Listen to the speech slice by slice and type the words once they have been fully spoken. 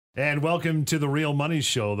And welcome to the Real Money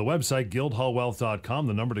Show. The website, guildhallwealth.com.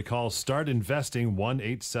 The number to call, start investing,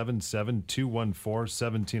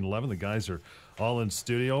 1-877-214-1711. The guys are all in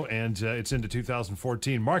studio, and it's into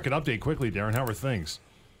 2014. Market update quickly, Darren. How are things?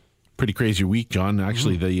 Pretty crazy week, John.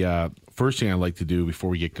 Actually, the first thing I'd like to do before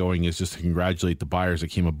we get going is just to congratulate the buyers that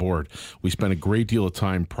came aboard. We spent a great deal of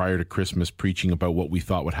time prior to Christmas preaching about what we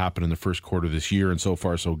thought would happen in the first quarter of this year, and so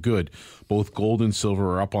far so good. Both gold and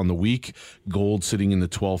silver are up on the week. Gold sitting in the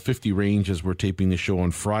 $12.50 range as we're taping the show on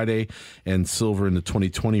Friday, and silver in the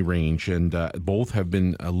 2020 range. And both have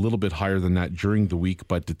been a little bit higher than that during the week,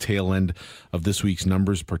 but the tail end of this week's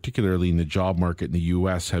numbers, particularly in the job market in the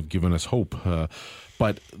U.S., have given us hope.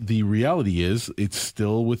 But the reality is it's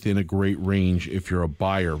still within a great range if you're a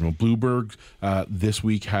buyer. Bloomberg this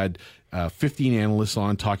week had 15 analysts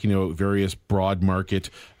on talking about various broad market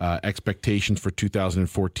expectations for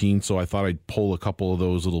 2014. So I thought I'd pull a couple of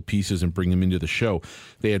those little pieces and bring them into the show.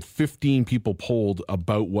 They had 15 people polled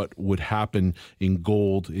about what would happen in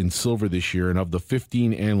gold, in silver this year. And of the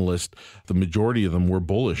 15 analysts, the majority of them were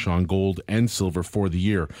bullish on gold and silver for the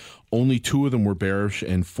year. Only 2 of them were bearish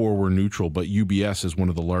and 4 were neutral, but UBS is one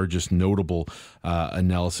of the largest notable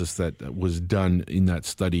analysis that was done in that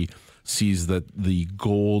study, sees that the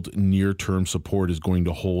gold near-term support is going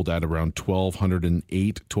to hold at around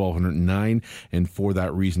 1,208, 1,209, and for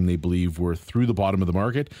that reason they believe we're through the bottom of the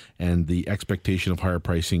market and the expectation of higher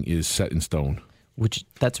pricing is set in stone.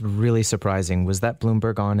 That's really surprising. Was that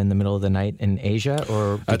Bloomberg on in the middle of the night in Asia,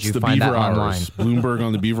 or did you find that online? Bloomberg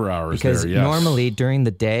on the Beaver Hours. Because there, yes. Normally during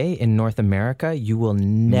the day in North America, you will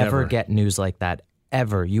never get news like that.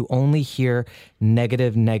 Ever. You only hear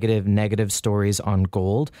negative stories on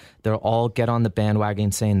gold. They'll all get on the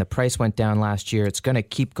bandwagon saying the price went down last year. It's going to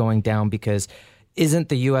keep going down because isn't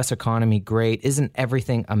the U.S. economy great? Isn't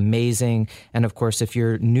everything amazing? And of course, if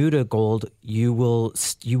you're new to gold, you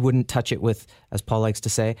wouldn't touch it with, as Paul likes to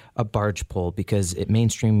say, a barge pole, because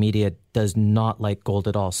mainstream media does not like gold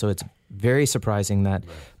at all. So it's very surprising that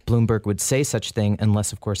Bloomberg would say such thing,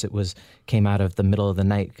 unless, of course, it came out of the middle of the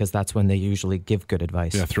night, because that's when they usually give good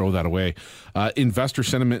advice. Yeah, throw that away. Investor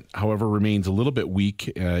sentiment, however, remains a little bit weak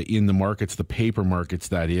in the markets, the paper markets,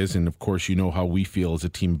 that is. And, of course, you know how we feel as a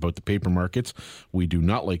team about the paper markets. We do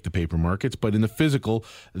not like the paper markets. But in the physical,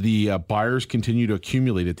 the buyers continue to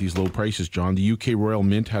accumulate at these low prices, John. The UK Royal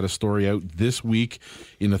Mint had a story out this week.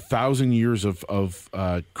 In 1,000 years of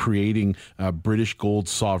creating British gold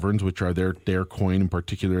sovereigns, which are their coin in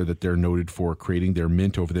particular, that they're noted for creating their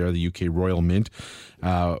mint over there, the UK Royal Mint.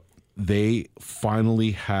 They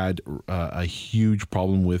finally had a huge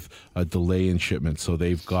problem with a delay in shipment. So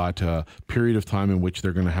they've got a period of time in which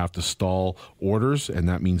they're going to have to stall orders, and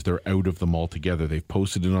that means they're out of them altogether. They've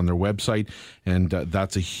posted it on their website, and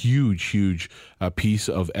that's a huge piece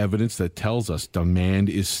of evidence that tells us demand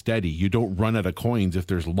is steady. You don't run out of coins if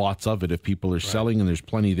there's lots of it. If people are selling and there's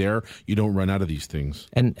plenty there, you don't run out of these things.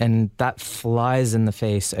 And that flies in the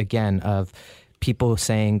face, again, of people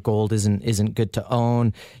saying gold isn't good to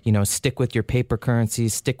own. Stick with your paper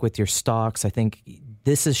currencies, stick with your stocks. I think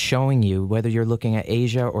this is showing you, whether you're looking at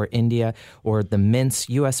Asia or India or the mints.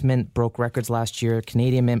 U.S. Mint broke records last year.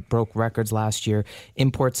 Canadian Mint broke records last year.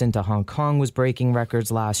 Imports into Hong Kong was breaking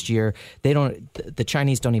records last year. The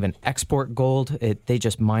Chinese don't even export gold. They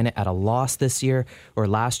just mine it at a loss this year, or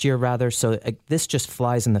last year rather. So this just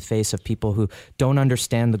flies in the face of people who don't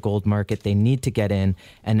understand the gold market. They need to get in,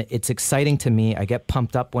 and it's exciting to me. I get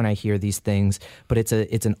pumped up when I hear these things, but it's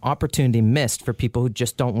an opportunity missed for people who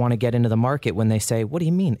just don't want to get into the market when they say, what do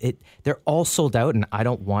you mean? They're all sold out and I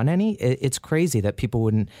don't want any? It's crazy that people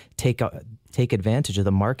wouldn't take advantage of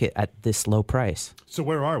the market at this low price. So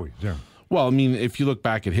where are we, Darren? Well, I mean, if you look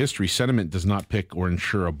back at history, sentiment does not pick or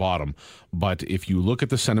ensure a bottom. But if you look at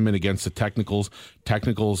the sentiment against the technicals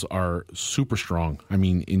are super strong. I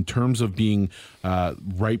mean, in terms of being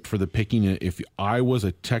ripe for the picking, if I was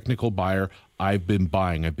a technical buyer, I've been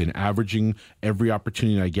buying. I've been averaging every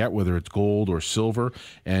opportunity I get, whether it's gold or silver.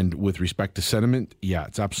 And with respect to sentiment, yeah,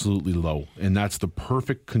 it's absolutely low. And that's the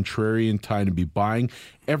perfect contrarian time to be buying.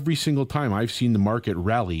 Every single time I've seen the market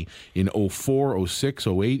rally in 04, 06,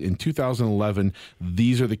 08, and 2011,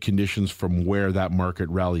 these are the conditions from where that market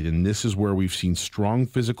rallied. And this is where we've seen strong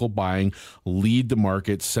physical buying lead the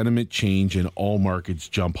market, sentiment change, and all markets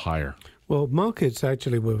jump higher. Well, markets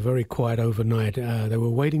actually were very quiet overnight. They were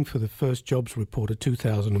waiting for the first jobs report of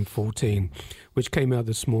 2014, which came out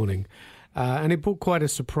this morning. And it brought quite a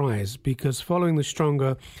surprise because following the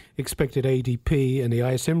stronger expected ADP and the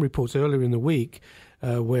ISM reports earlier in the week,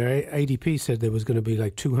 where ADP said there was going to be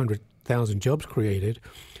like 200,000 jobs created,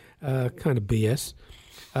 kind of BS.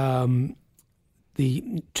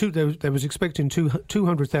 They was expecting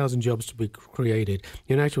 200,000 jobs to be created.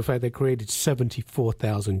 In actual fact, they created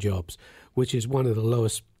 74,000 jobs, which is one of the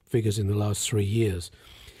lowest figures in the last 3 years.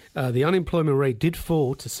 The unemployment rate did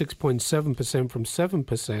fall to 6.7% from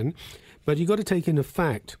 7%, but you've got to take into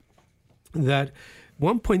fact that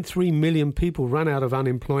 1.3 million people ran out of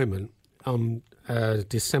unemployment on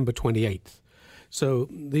December 28th. So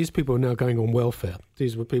these people are now going on welfare.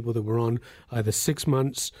 These were people that were on either 6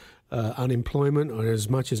 months unemployment or as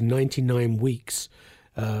much as 99 weeks.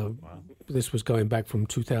 Wow. This was going back from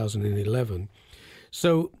 2011.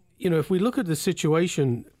 So, if we look at the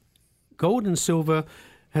situation, gold and silver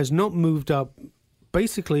has not moved up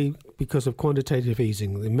basically because of quantitative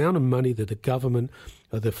easing. The amount of money that the government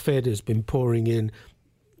or the Fed has been pouring in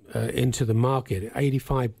into the market,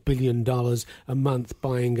 $85 billion a month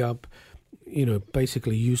buying up,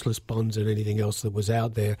 basically useless bonds and anything else that was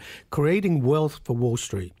out there, creating wealth for Wall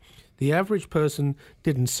Street. The average person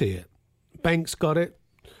didn't see it. Banks got it,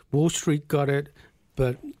 Wall Street got it,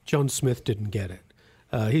 but John Smith didn't get it.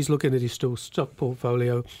 He's looking at his stock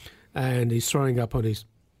portfolio and he's throwing up on his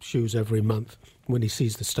shoes every month when he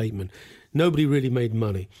sees the statement. Nobody really made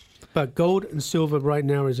money. But gold and silver right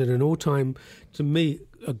now is at an all-time, to me,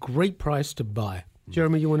 a great price to buy.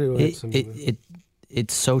 Jeremy, you want to add something?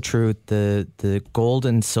 It's so true. The gold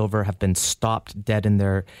and silver have been stopped dead in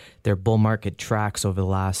their bull market tracks over the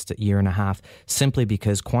last year and a half, simply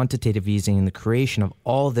because quantitative easing and the creation of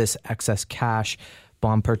all this excess cash,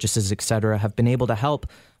 bond purchases, etc., have been able to help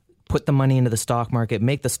put the money into the stock market,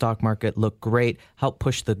 make the stock market look great, help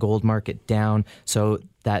push the gold market down so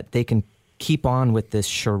that they can keep on with this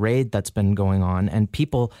charade that's been going on. And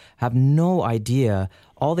people have no idea.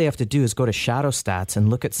 All they have to do is go to Shadow Stats and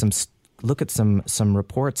look at some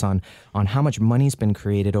reports on how much money's been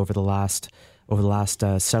created over the last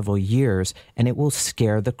several years, and it will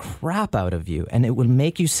scare the crap out of you. And it will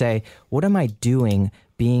make you say, what am I doing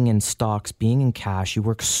being in stocks, being in cash? You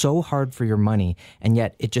work so hard for your money, and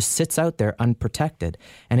yet it just sits out there unprotected.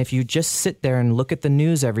 And if you just sit there and look at the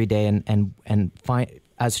news every day and find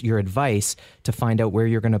as your advice to find out where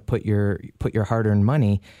you're going to put your hard-earned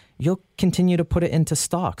money, you'll continue to put it into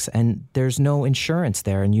stocks, and there's no insurance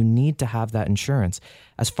there, and you need to have that insurance.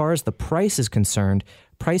 As far as the price is concerned,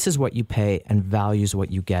 price is what you pay and value is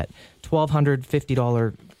what you get.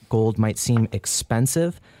 $1,250 gold might seem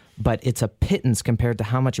expensive, but it's a pittance compared to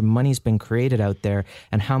how much money's been created out there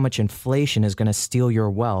and how much inflation is going to steal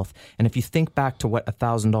your wealth. And if you think back to what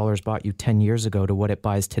 $1,000 bought you 10 years ago to what it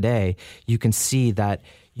buys today, you can see that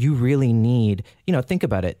you really need, think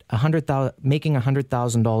about it. Making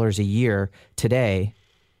 $100,000 a year today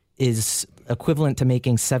is equivalent to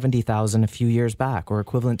making $70,000 a few years back, or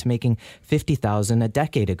equivalent to making $50,000 a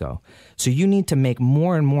decade ago. So you need to make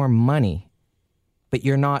more and more money, but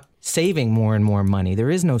you're not saving more and more money.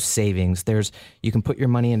 There is no savings. You can put your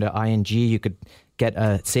money into ING. You could get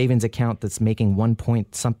a savings account that's making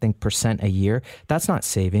 1% a year. That's not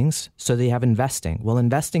savings. So they have investing. Well,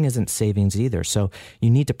 investing isn't savings either. So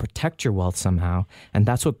you need to protect your wealth somehow. And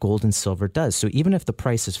that's what gold and silver does. So even if the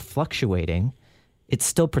price is fluctuating, it's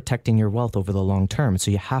still protecting your wealth over the long term.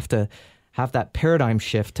 So you have to have that paradigm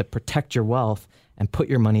shift to protect your wealth and put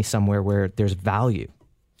your money somewhere where there's value.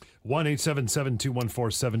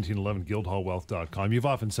 1-877-214-1711, guildhallwealth.com. You've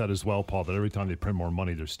often said as well, Paul, that every time they print more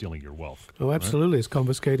money, they're stealing your wealth. Oh, absolutely. Right? It's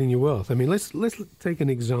confiscating your wealth. I mean, let's take an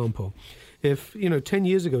example. If, 10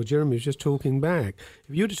 years ago, Jeremy was just talking back,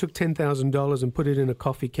 if you took $10,000 and put it in a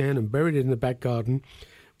coffee can and buried it in the back garden,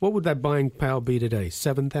 what would that buying power be today?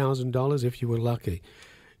 $7,000 if you were lucky.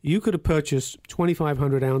 You could have purchased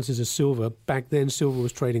 2,500 ounces of silver. Back then, silver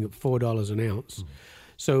was trading at $4 an ounce. Mm-hmm.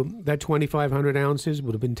 So that 2,500 ounces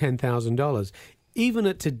would have been $10,000. Even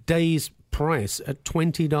at today's price, at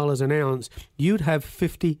 $20 an ounce, you'd have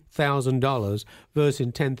 $50,000 versus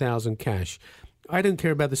 $10,000 cash. I don't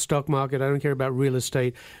care about the stock market. I don't care about real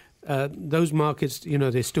estate. Those markets,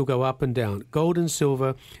 they still go up and down. Gold and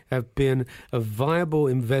silver have been a viable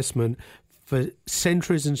investment for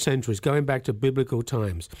centuries and centuries, going back to biblical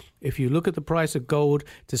times. If you look at the price of gold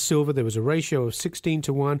to silver, there was a ratio of 16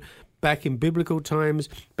 to 1. Back in biblical times,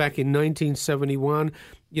 back in 1971,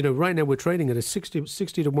 right now we're trading at a 60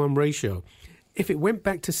 to 1 ratio. If it went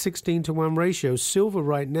back to 16 to 1 ratio, silver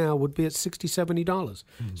right now would be at $60, $70.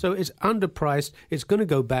 Mm-hmm. So it's underpriced. It's going to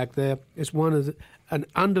go back there. It's an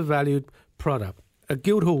undervalued product. At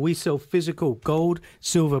Guildhall, we sell physical gold,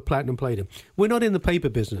 silver, platinum, palladium. We're not in the paper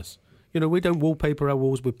business. We don't wallpaper our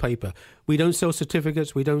walls with paper. We don't sell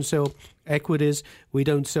certificates. We don't sell equities. We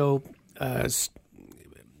don't sell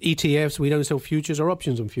ETFs, we don't sell futures or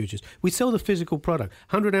options on futures. We sell the physical product.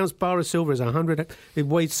 100-ounce bar of silver is 100. It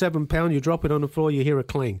weighs 7 pounds. You drop it on the floor, you hear a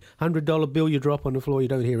clang. $100 bill, you drop on the floor, you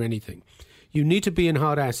don't hear anything. You need to be in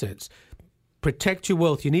hard assets. Protect your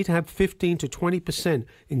wealth. You need to have 15 to 20%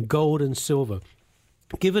 in gold and silver.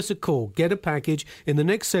 Give us a call. Get a package. In the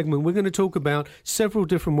next segment, we're going to talk about several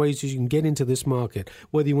different ways you can get into this market.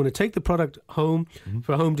 Whether you want to take the product home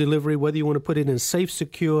for home delivery, whether you want to put it in a safe,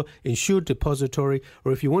 secure, insured depository,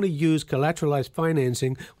 or if you want to use collateralized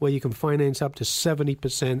financing where you can finance up to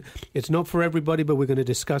 70%. It's not for everybody, but we're going to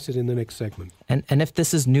discuss it in the next segment. And if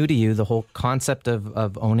this is new to you, the whole concept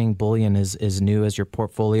of owning bullion is new as your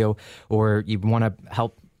portfolio, or you want to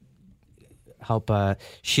help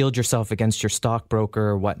shield yourself against your stockbroker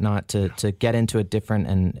or whatnot to get into a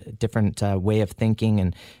different way of thinking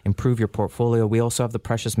and improve your portfolio. We also have the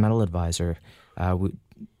Precious Metal Advisor.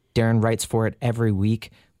 Darren writes for it every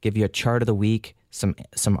week, give you a chart of the week, some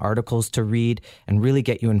articles to read, and really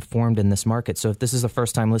get you informed in this market. So if this is the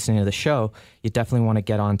first time listening to the show, you definitely want to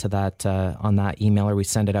get onto that on that emailer. We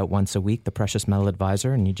send it out once a week, the Precious Metal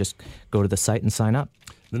Advisor, and you just go to the site and sign up.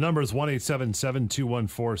 The number is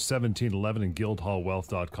 1-877-214-1711 and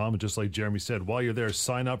guildhallwealth.com. And just like Jeremy said, while you're there,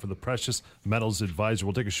 sign up for the Precious Metals Advisor.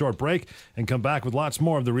 We'll take a short break and come back with lots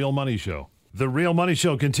more of The Real Money Show. The Real Money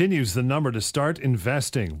Show continues. The number to start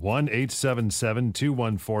investing,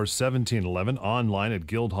 1-877-214-1711, online at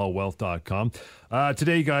guildhallwealth.com.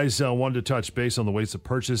 Today, you guys wanted to touch base on the ways to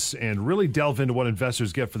purchase and really delve into what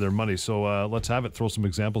investors get for their money. So let's have it. Throw some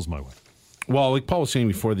examples my way. Well, like Paul was saying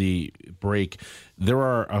before the break, there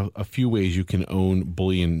are a few ways you can own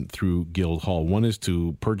bullion through Guildhall. One is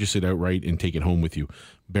to purchase it outright and take it home with you.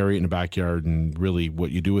 Bury it in the backyard, and really what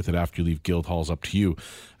you do with it after you leave Guildhall is up to you.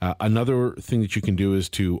 Another thing that you can do is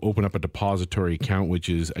to open up a depository account, which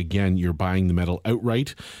is, again, you're buying the metal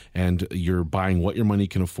outright, and you're buying what your money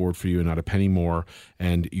can afford for you and not a penny more,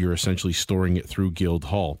 and you're essentially storing it through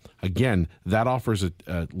Guildhall. Again, that offers a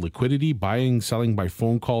liquidity, buying, selling by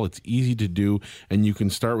phone call. It's easy to do, and you can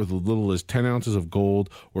start with as little as 10 ounces of gold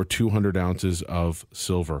or 200 ounces of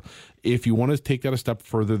silver. If you want to take that a step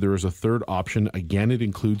further, there is a third option. Again, it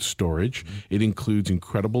includes storage. It includes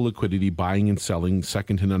incredible liquidity, buying and selling,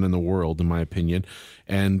 second to none in the world, in my opinion.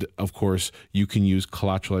 And, of course, you can use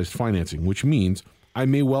collateralized financing, which means I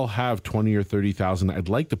may well have 20 or 30,000 I'd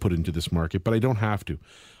like to put into this market, but I don't have to.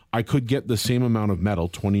 I could get the same amount of metal,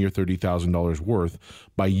 $20,000 or $30,000 worth,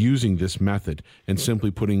 by using this method and simply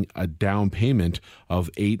putting a down payment of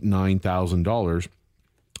 $8,000, $9,000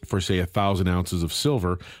 for, say, 1,000 ounces of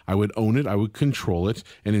silver. I would own it, I would control it,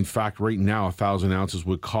 and in fact, right now, 1,000 ounces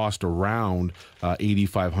would cost around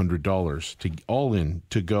 $8,500 to all in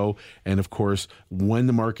to go. And of course, when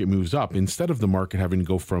the market moves up, instead of the market having to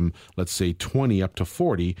go from, let's say, 20 up to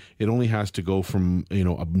 40, it only has to go from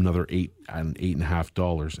another $8 and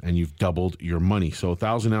 $8.50, and you've doubled your money. So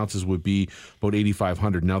 1,000 ounces would be about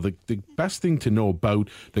 $8,500. Now, the best thing to know about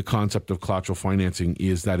the concept of collateral financing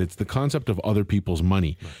is that it's the concept of other people's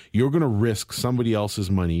money. Right. You're going to risk somebody else's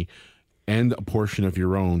money and a portion of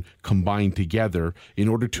your own combined together in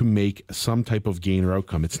order to make some type of gain or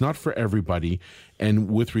outcome. It's not for everybody. And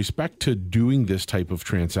with respect to doing this type of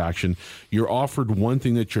transaction, you're offered one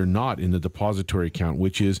thing that you're not in the depository account,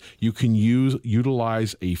 which is you can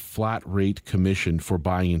utilize a flat rate commission for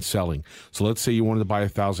buying and selling. So let's say you wanted to buy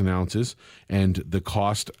 1,000 ounces, and the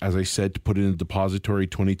cost, as I said, to put it in a depository,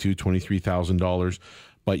 $22,000, $23,000.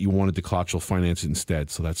 But you wanted to collateral finance it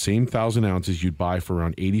instead. So that same 1,000 ounces you'd buy for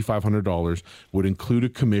around $8,500 would include a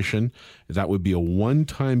commission. That would be a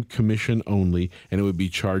one-time commission only, and it would be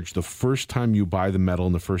charged the first time you buy the metal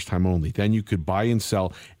and the first time only. Then you could buy and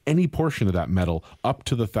sell any portion of that metal up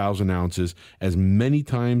to the 1,000 ounces as many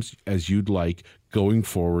times as you'd like going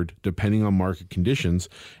forward, depending on market conditions,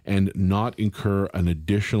 and not incur an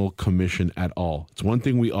additional commission at all. It's one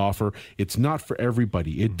thing we offer. It's not for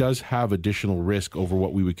everybody. It does have additional risk over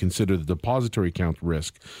what we would consider the depository account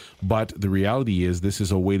risk. But the reality is this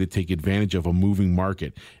is a way to take advantage of a moving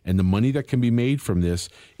market. And the money that can be made from this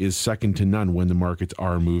is second to none when the markets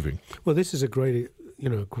are moving. Well, this is a great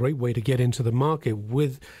way to get into the market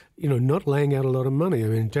with, not laying out a lot of money. I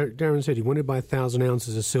mean, Darren said you want to buy 1,000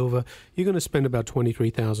 ounces of silver, you're going to spend about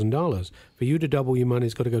 $23,000. For you to double your money,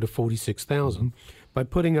 it's got to go to $46,000. By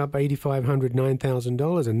putting up $8,500,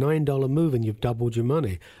 $9,000, a $9 move, and you've doubled your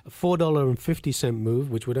money. A $4.50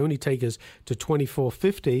 move, which would only take us to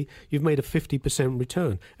 $24.50, you've made a 50%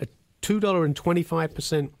 return. A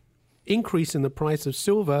 $2.25% increase in the price of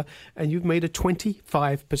silver, and you've made a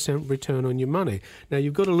 25% return on your money. Now,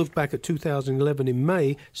 you've got to look back at 2011 in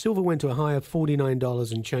May. Silver went to a high of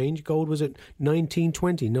 $49 and change. Gold was at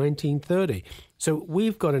 $19.20, $19.30. So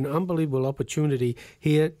we've got an unbelievable opportunity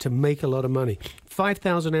here to make a lot of money.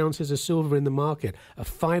 5,000 ounces of silver in the market, a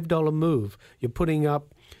 $5 move. You're putting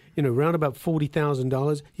up, around about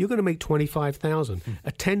 $40,000. You're going to make $25,000.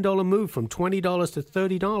 A $10 move from $20 to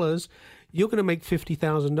 $30, you're going to make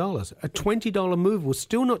 $50,000. A $20 move will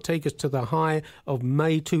still not take us to the high of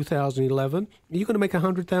May 2011. You're going to make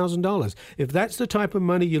 $100,000. If that's the type of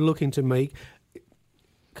money you're looking to make,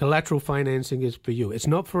 collateral financing is for you. It's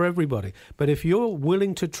not for everybody. But if you're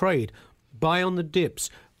willing to trade, buy on the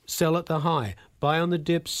dips, sell at the high, buy on the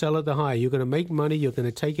dips, sell at the high, you're going to make money, you're going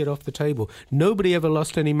to take it off the table. Nobody ever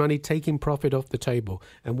lost any money taking profit off the table.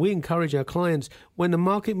 And we encourage our clients, when the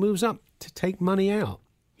market moves up, to take money out.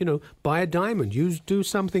 Buy a diamond, do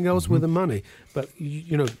something else with the money. But,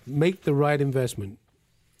 make the right investment.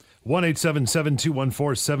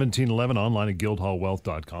 1-877-214-1711, online at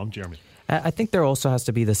guildhallwealth.com. Jeremy. I think there also has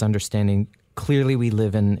to be this understanding. Clearly, we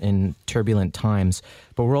live in turbulent times,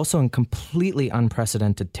 but we're also in completely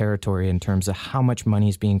unprecedented territory in terms of how much money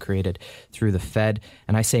is being created through the Fed.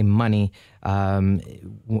 And I say money, I'm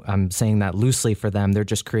saying that loosely for them. They're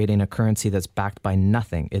just creating a currency that's backed by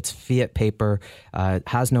nothing. It's fiat paper,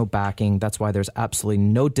 has no backing. That's why there's absolutely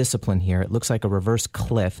no discipline here. It looks like a reverse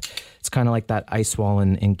cliff. It's kind of like that ice wall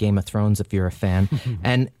in Game of Thrones, if you're a fan.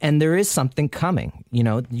 and there is something coming.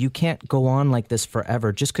 You can't go on like this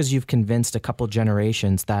forever. Just because you've convinced a couple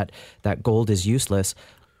generations that gold is useless,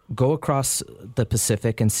 go across the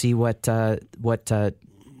Pacific and see what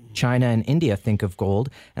China and India think of gold,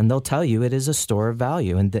 and they'll tell you it is a store of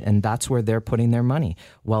value, and that's where they're putting their money.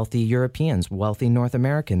 Wealthy Europeans, wealthy North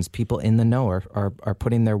Americans, people in the know are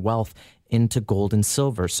putting their wealth into gold and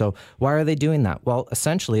silver. So why are they doing that? Well,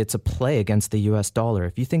 essentially, it's a play against the U.S. dollar.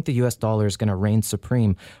 If you think the U.S. dollar is going to reign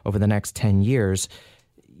supreme over the next 10 years,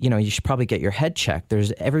 you should probably get your head checked.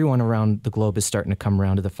 Everyone around the globe is starting to come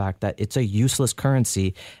around to the fact that it's a useless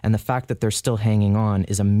currency, and the fact that they're still hanging on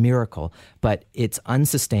is a miracle. But it's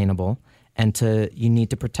unsustainable, and you need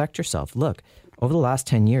to protect yourself. Look, over the last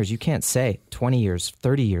 10 years, you can't say 20 years,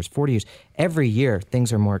 30 years, 40 years. Every year,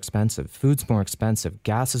 things are more expensive. Food's more expensive.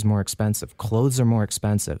 Gas is more expensive. Clothes are more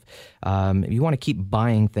expensive. If you want to keep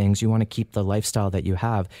buying things, you want to keep the lifestyle that you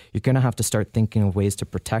have, you're going to have to start thinking of ways to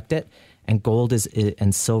protect it. And gold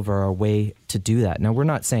and silver are a way to do that. Now, we're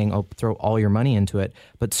not saying, throw all your money into it,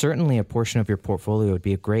 but certainly a portion of your portfolio would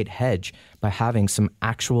be a great hedge by having some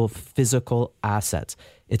actual physical assets.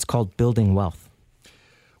 It's called building wealth.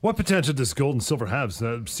 What potential does gold and silver have?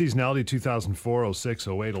 Seasonality 2004, 06,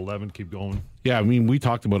 08, 11, keep going. Yeah, I mean, we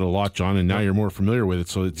talked about it a lot, John, and now you're more familiar with it,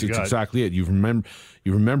 so it's exactly it. You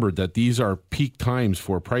remembered that these are peak times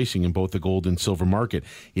for pricing in both the gold and silver market.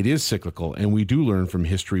 It is cyclical, and we do learn from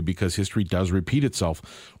history because history does repeat itself.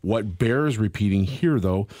 What bears repeating here,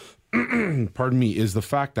 though, pardon me, is the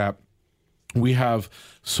fact that we have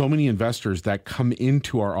so many investors that come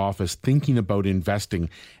into our office thinking about investing,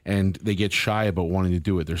 and they get shy about wanting to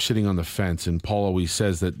do it. They're sitting on the fence, and Paul always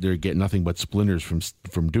says that they get nothing but splinters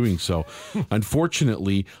from doing so.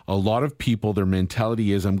 Unfortunately, a lot of people, their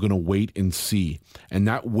mentality is, I'm going to wait and see. And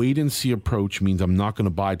that wait and see approach means I'm not going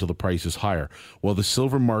to buy till the price is higher. Well, the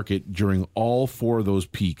silver market during all four of those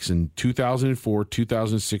peaks in 2004,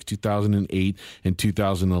 2006, 2008, and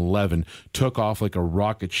 2011 took off like a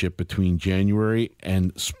rocket ship between January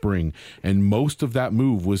and spring, and most of that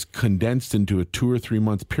move was condensed into a 2 or 3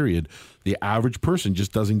 month period. The average person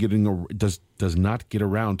just does not get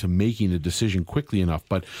around to making a decision quickly enough.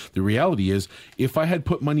 But the reality is, if I had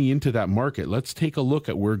put money into that market, let's take a look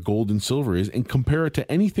at where gold and silver is and compare it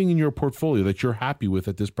to anything in your portfolio that you're happy with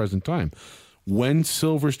at this present time. When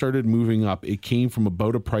silver started moving up, it came from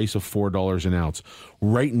about a price of $4 an ounce.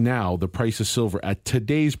 Right now, the price of silver at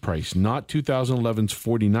today's price, not 2011's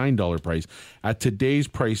 $49 price, at today's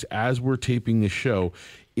price as we're taping the show,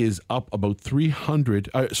 is up about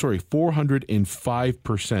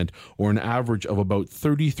 405%, or an average of about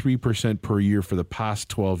 33% per year for the past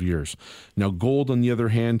 12 years. Now, gold, on the other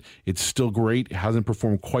hand, it's still great. It hasn't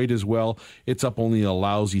performed quite as well. It's up only a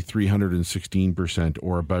lousy 316%,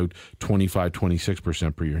 or about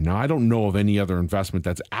 26% per year. Now, I don't know of any other investment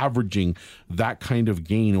that's averaging that kind of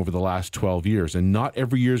gain over the last 12 years, and not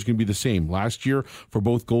every year is going to be the same. Last year, for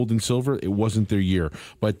both gold and silver, it wasn't their year.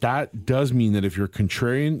 But that does mean that if you're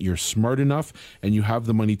contrarian contrarian, you're smart enough, and you have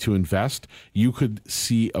the money to invest, you could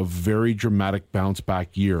see a very dramatic bounce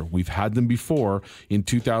back year. We've had them before. In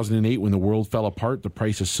 2008, when the world fell apart, the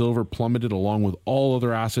price of silver plummeted along with all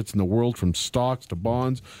other assets in the world, from stocks to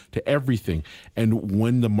bonds to everything. And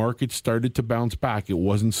when the market started to bounce back, it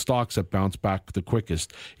wasn't stocks that bounced back the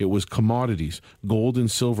quickest. It was commodities. Gold and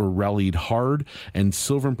silver rallied hard, and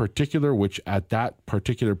silver in particular, which at that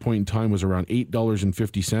particular point in time was around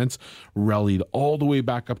 $8.50, rallied all the way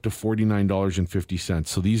back up to $49.50.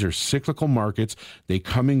 So these are cyclical markets. They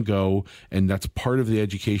come and go, and that's part of the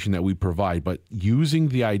education that we provide. But using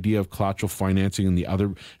the idea of collateral financing and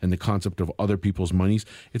the concept of other people's monies,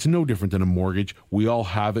 it's no different than a mortgage. We all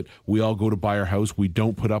have it. We all go to buy our house. We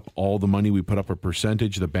don't put up all the money. We put up a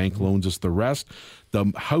percentage. The bank loans us the rest.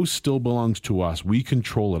 The house still belongs to us. We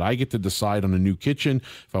control it. I get to decide on a new kitchen,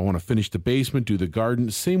 if I want to finish the basement, do the garden.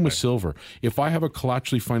 Same with silver. If I have a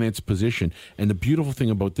collaterally financed position, and the beautiful thing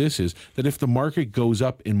about this is that if the market goes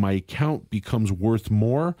up and my account becomes worth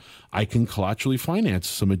more, I can collaterally finance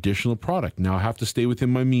some additional product. Now I have to stay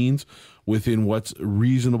within my means, within what's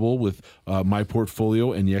reasonable with my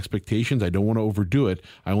portfolio and the expectations. I don't want to overdo it.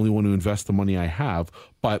 I only want to invest the money I have.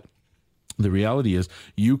 But the reality is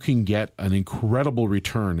you can get an incredible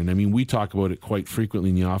return. And I mean, we talk about it quite frequently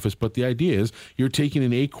in the office, but the idea is you're taking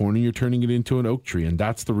an acorn and you're turning it into an oak tree. And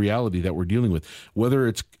that's the reality that we're dealing with. Whether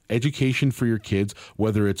it's education for your kids,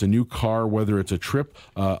 whether it's a new car, whether it's a trip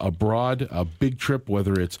abroad, a big trip,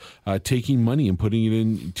 whether it's taking money and putting it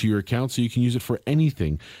into your account so you can use it for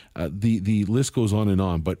anything. The list goes on and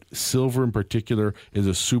on, but silver in particular is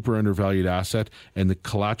a super undervalued asset, and the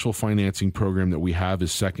collateral financing program that we have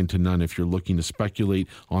is second to none if you're looking to speculate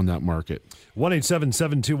on that market.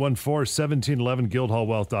 1-877-214-1711,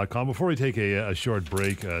 guildhallwealth.com. Before we take a short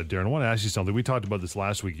break, Darren, I want to ask you something. We talked about this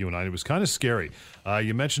last week, you and I, and it was kind of scary.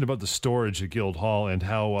 You mentioned about the storage at Guildhall and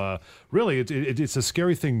how really it's a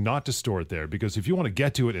scary thing not to store it there, because if you want to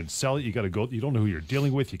get to it and sell it, you got to go. You don't know who you're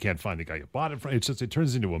dealing with. You can't find the guy you bought it from. It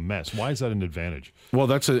turns into a mess. Why is that an advantage? Well,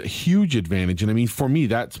 that's a huge advantage, and I mean, for me,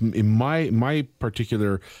 that's in my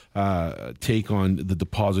particular take on the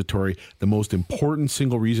depository. The most important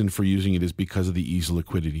single reason for using it is because of the ease of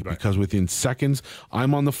liquidity. Right. Because within seconds,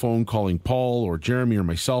 I'm on the phone calling Paul or Jeremy or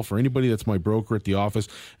myself or anybody that's my broker at the office,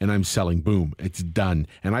 and I'm selling. Boom, it's done,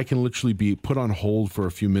 and I can literally be put on hold for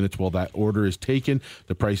a few minutes while that order is taken,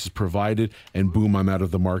 the price is provided, and boom, I'm out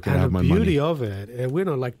of the market. I have my money. The beauty of it, we're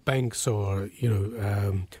not like banks or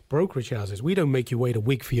brokerage houses. We don't make you wait a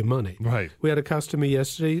week for your money. Right. We had a customer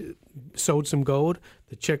yesterday, sold some gold.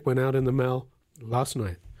 The check went out in the mail last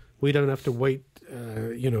night. We don't have to wait,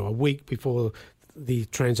 a week before the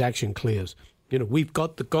transaction clears. We've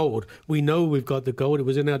got the gold. We know we've got the gold. It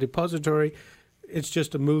was in our depository. It's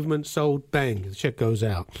just a movement, sold, bang, the check goes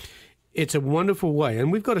out. It's a wonderful way.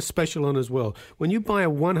 And we've got a special on as well. When you buy a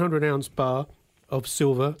 100-ounce bar of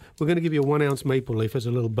silver, we're going to give you a 1-ounce maple leaf as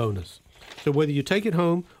a little bonus. So whether you take it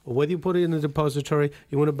home or whether you put it in the depository,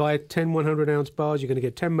 you want to buy 10 100-ounce bars, you're going to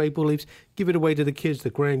get 10 maple leaves, give it away to the kids,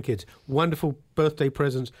 the grandkids. Wonderful birthday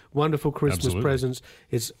presents, wonderful Christmas presents.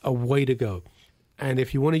 It's a way to go. And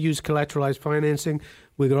if you want to use collateralized financing,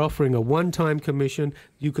 we're offering a one-time commission.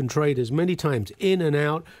 You can trade as many times in and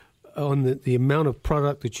out on the amount of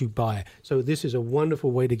product that you buy. So this is a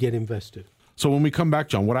wonderful way to get invested. So when we come back,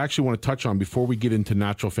 John, what I actually want to touch on before we get into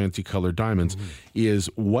natural fancy colored diamonds is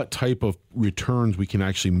what type of returns we can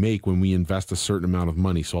actually make when we invest a certain amount of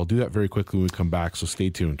money. So I'll do that very quickly when we come back, so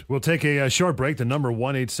stay tuned. We'll take a short break. The number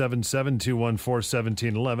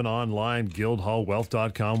 1-877-214-1711, online,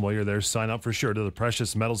 guildhallwealth.com. While you're there, sign up for sure to the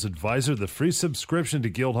Precious Metals Advisor, the free subscription to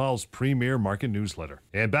Guildhall's premier market newsletter.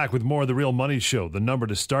 And back with more of The Real Money Show. The number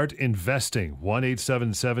to start investing,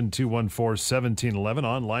 1-877-214-1711,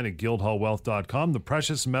 online at guildhallwealth.com. The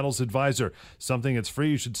Precious Metals Advisor, something that's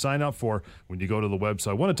free you should sign up for when you go to the website.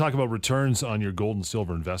 I want to talk about returns on your gold and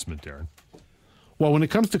silver investment, Darren. Well, when it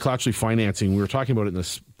comes to collaterally financing, we were talking about it in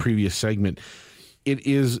this previous segment, it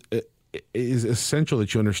is essential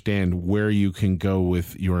that you understand where you can go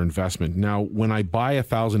with your investment. Now, when I buy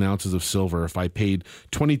 1,000 ounces of silver, if I paid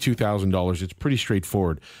 $22,000, it's pretty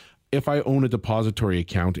straightforward. If I own a depository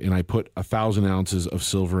account and I put 1,000 ounces of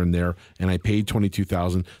silver in there and I paid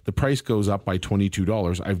 $22,000, the price goes up by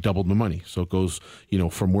 $22. I've doubled my money. So it goes,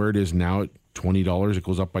 from where it is now at $20, it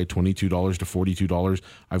goes up by $22 to $42.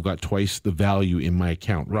 I've got twice the value in my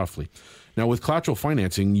account, roughly. Now, with collateral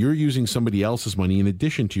financing, you're using somebody else's money in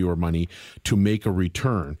addition to your money to make a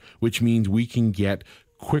return, which means we can get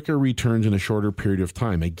quicker returns in a shorter period of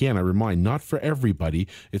time. Again, I remind, not for everybody.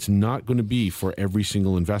 It's not going to be for every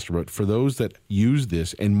single investor, but for those that use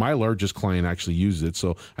this, and my largest client actually uses it,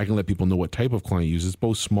 so I can let people know what type of client uses,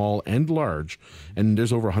 both small and large, and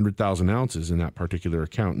there's over 100,000 ounces in that particular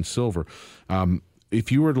account in silver. If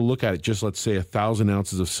you were to look at it, just let's say 1,000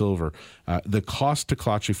 ounces of silver, the cost to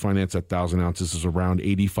Klatche finance that 1,000 ounces is around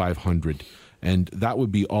 $8,500. And that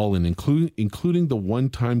would be all in, including the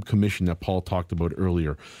one-time commission that Paul talked about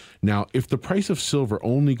earlier. Now, if the price of silver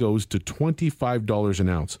only goes to $25 an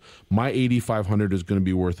ounce, my $8,500 is going to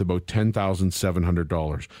be worth about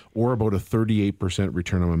 $10,700, or about a 38%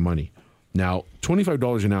 return on my money. Now,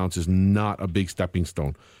 $25 an ounce is not a big stepping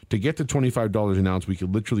stone. To get to $25 an ounce, we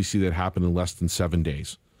could literally see that happen in less than 7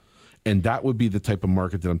 days. And that would be the type of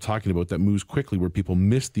market that I'm talking about that moves quickly, where people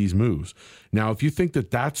miss these moves. Now, if you think that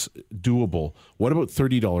that's doable, what about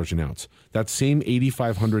 $30 an ounce? That same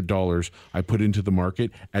 $8,500 I put into the market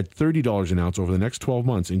at $30 an ounce over the next 12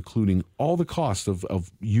 months, including all the costs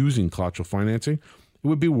of using collateral financing, it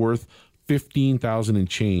would be worth $15,000 and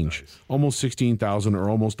change, almost $16,000, or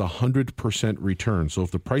almost 100% return. So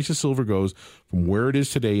if the price of silver goes from where it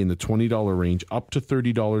is today in the $20 range up to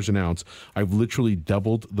 $30 an ounce, I've literally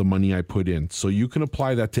doubled the money I put in. So you can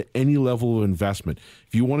apply that to any level of investment.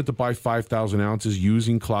 If you wanted to buy 5,000 ounces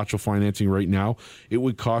using collateral financing right now, it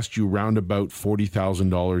would cost you round about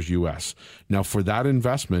 $40,000 US. Now, for that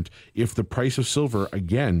investment, if the price of silver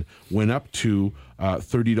again went up to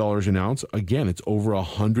 $30 an ounce, again, it's over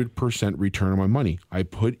 100% return on my money. I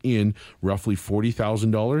put in roughly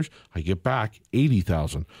 $40,000, I get back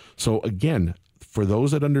 $80,000. So again, for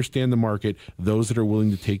those that understand the market, those that are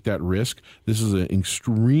willing to take that risk, this is an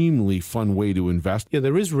extremely fun way to invest. Yeah,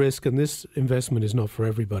 there is risk, and this investment is not for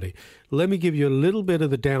everybody. Let me give you a little bit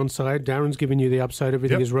of the downside. Darren's giving you the upside.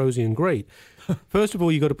 Everything is rosy and great. First of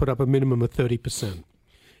all, you've got to put up a minimum of 30%.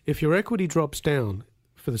 If your equity drops down,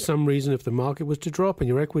 for some reason, if the market was to drop and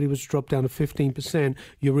your equity was to drop down to 15%,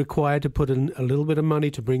 you're required to put in a little bit of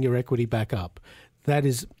money to bring your equity back up. That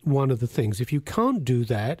is one of the things. If you can't do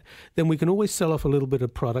that, then we can always sell off a little bit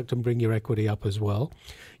of product and bring your equity up as well.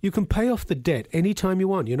 You can pay off the debt anytime you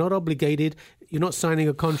want. You're not obligated. You're not signing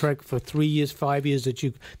a contract for 3 years, 5 years that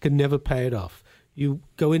you can never pay it off. You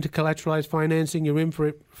go into collateralized financing, you're in for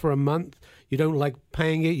it for a month. You don't like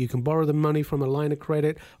paying it, you can borrow the money from a line of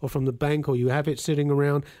credit or from the bank, or you have it sitting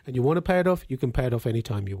around and you want to pay it off, you can pay it off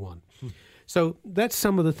anytime you want. So that's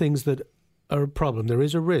some of the things that are a problem. There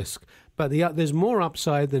is a risk, but there's more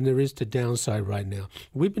upside than there is to downside right now.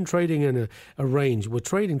 We've been trading in a range. We're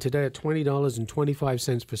trading today at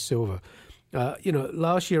 $20.25 for silver.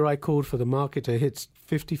 Last year I called for the market to hit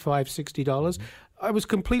 $55, $60. I was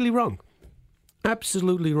completely wrong.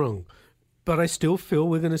 Absolutely wrong. But I still feel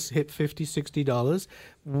we're going to hit $50, $60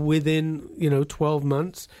 within, 12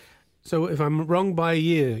 months. So if I'm wrong by a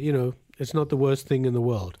year, it's not the worst thing in the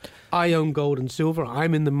world. I own gold and silver.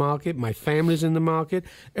 I'm in the market. My family's in the market.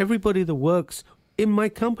 Everybody that works in my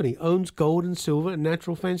company owns gold and silver and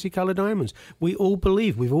natural fancy color diamonds. We all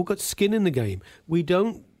believe. We've all got skin in the game. We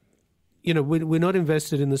don't, we're not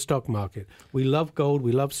invested in the stock market. We love gold.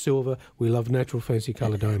 We love silver. We love natural fancy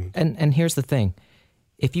color diamonds. And here's the thing.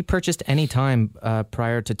 If you purchased any time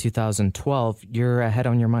prior to 2012, you're ahead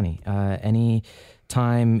on your money. Any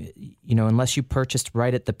time, unless you purchased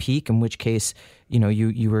right at the peak, in which case,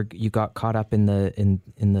 you got caught up in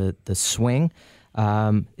the swing.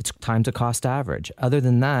 It's time to cost average. Other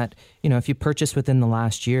than that, if you purchase within the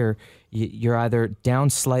last year, you're either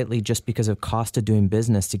down slightly just because of cost of doing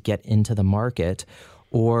business to get into the market,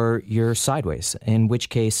 or you're sideways. In which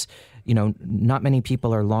case, not many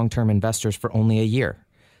people are long-term investors for only a year.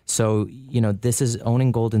 So, this is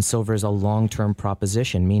owning gold and silver is a long-term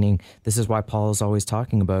proposition, meaning this is why Paul is always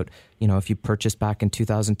talking about, if you purchased back in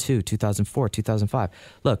 2002, 2004, 2005.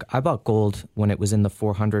 Look, I bought gold when it was in the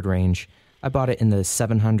 400 range. I bought it in the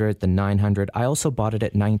 700, the 900. I also bought it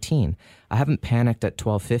at 19. I haven't panicked at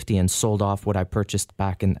 1250 and sold off what I purchased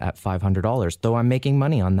back at $500, though I'm making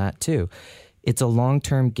money on that too. It's a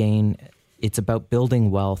long-term gain. It's about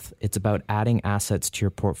building wealth. It's about adding assets to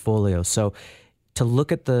your portfolio. So to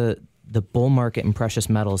look at the bull market in precious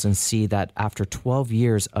metals and see that after 12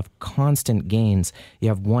 years of constant gains, you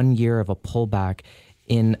have 1 year of a pullback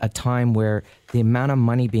in a time where the amount of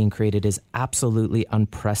money being created is absolutely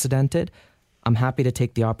unprecedented, I'm happy to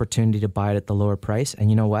take the opportunity to buy it at the lower price. And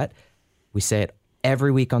you know what? We say it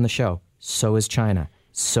every week on the show. So is China.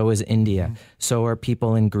 So is India. So are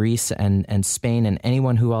people in Greece and Spain and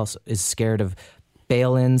anyone who else is scared of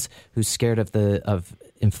bail-ins, who's scared of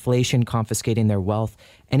inflation confiscating their wealth,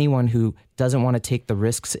 anyone who doesn't want to take the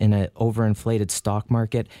risks in an overinflated stock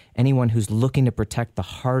market, anyone who's looking to protect the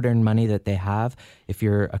hard-earned money that they have. If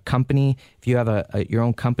you're a company, if you have your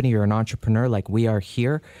own company, you're an entrepreneur like we are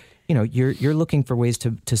here, you're looking for ways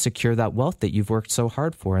to secure that wealth that you've worked so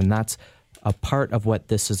hard for, and that's a part of what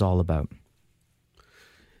this is all about.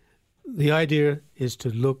 The idea is to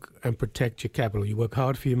look and protect your capital. You work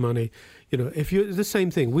hard for your money. If you're the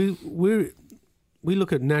same thing, we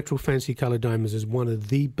look at natural fancy colored diamonds as one of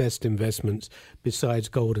the best investments besides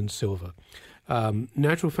gold and silver.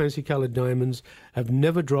 Natural fancy colored diamonds have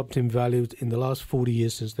never dropped in value in the last 40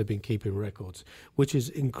 years since they've been keeping records, which is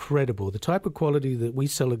incredible. The type of quality that we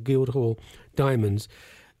sell at Guildhall Diamonds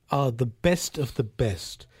are the best of the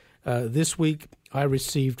best. This week I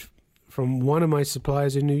received from one of my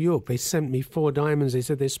suppliers in New York. They sent me 4 diamonds. They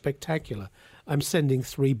said they're spectacular. I'm sending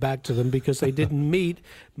 3 back to them because they didn't meet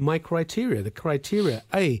my criteria. The criteria,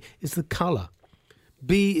 A, is the color.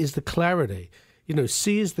 B is the clarity.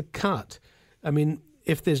 C is the cut. I mean,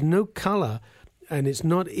 if there's no color and it's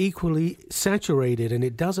not equally saturated and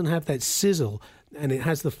it doesn't have that sizzle and it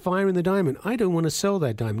has the fire in the diamond, I don't want to sell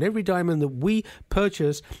that diamond. Every diamond that we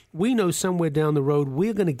purchase, we know somewhere down the road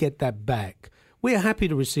we're going to get that back. We're happy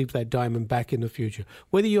to receive that diamond back in the future.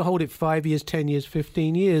 Whether you hold it 5 years, 10 years,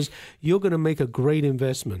 15 years, you're going to make a great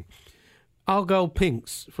investment. Argyle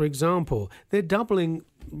pinks, for example, they're doubling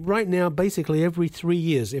right now basically every 3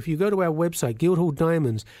 years. If you go to our website, Guildhall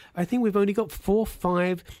Diamonds, I think we've only got 4 or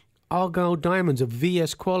 5 Argyle diamonds of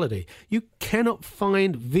VS quality. You cannot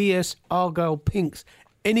find VS Argyle pinks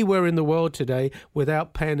anywhere in the world today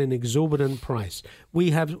without paying an exorbitant price.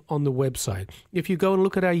 We have on the website. If you go and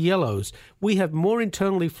look at our yellows, we have more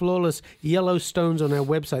internally flawless yellow stones on our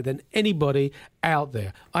website than anybody out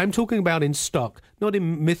there. I'm talking about in stock, not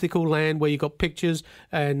in mythical land where you got pictures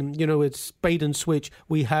and, it's bait and switch.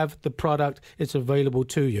 We have the product. It's available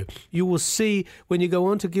to you. You will see when you go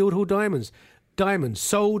on to Guildhall Diamonds, diamonds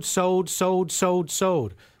sold, sold, sold, sold,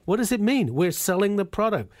 sold. What does it mean? We're selling the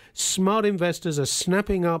product. Smart investors are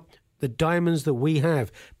snapping up the diamonds that we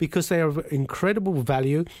have because they are of incredible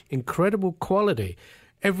value, incredible quality.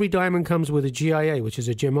 Every diamond comes with a GIA, which is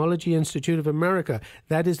a Gemology Institute of America.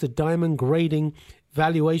 That is the diamond grading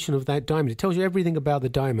valuation of that diamond. It tells you everything about the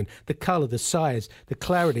diamond, the color, the size, the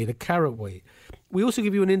clarity, the carat weight. We also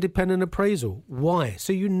give you an independent appraisal. Why?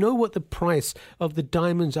 So you know what the price of the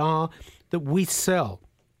diamonds are that we sell.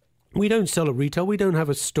 We don't sell at retail. We don't have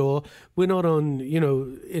a store. We're not on,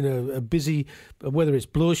 in a busy, whether it's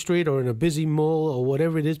Bloor Street or in a busy mall or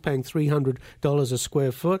whatever it is, paying $300 a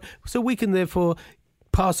square foot. So we can therefore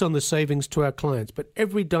pass on the savings to our clients. But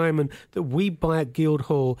every diamond that we buy at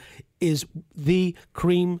Guildhall is the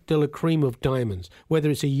cream de la cream of diamonds, whether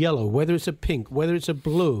it's a yellow, whether it's a pink, whether it's a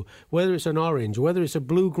blue, whether it's an orange, whether it's a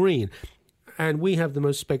blue-green. And we have the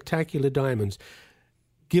most spectacular diamonds.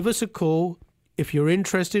 Give us a call. If you're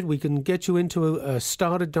interested, we can get you into a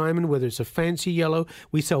starter diamond, whether it's a fancy yellow.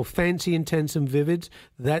 We sell fancy, intense, and vivids.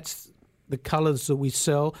 That's the colors that we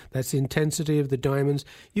sell. That's the intensity of the diamonds.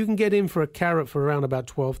 You can get in for a carat for around about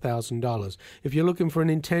 $12,000. If you're looking for an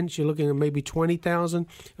intense, you're looking at maybe $20,000.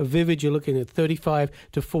 A vivid, you're looking at $35,000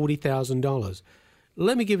 to $40,000.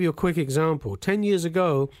 Let me give you a quick example. 10 years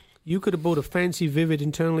ago, you could have bought a fancy vivid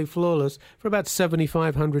internally flawless for about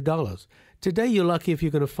 $7,500. Today, you're lucky if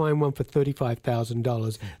you're going to find one for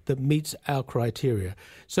 $35,000 that meets our criteria.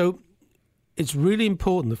 So it's really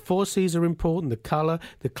important. The 4 C's are important: the color,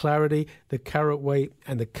 the clarity, the carat weight,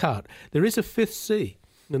 and the cut. There is a 5th C,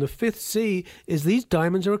 and the 5th C is these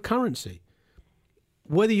diamonds are a currency.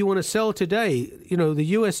 Whether you want to sell today, the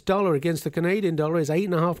US dollar against the Canadian dollar is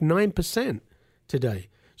 8.5%, 9% today.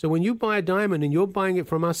 So when you buy a diamond and you're buying it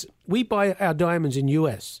from us, we buy our diamonds in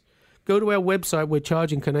US. Go to our website, we're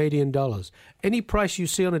charging Canadian dollars. Any price you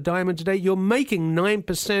see on a diamond today, you're making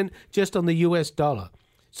 9% just on the US dollar.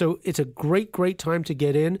 So it's a great, great time to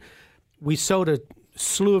get in. We sold a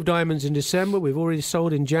slew of diamonds in December. We've already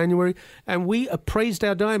sold in January. And we appraised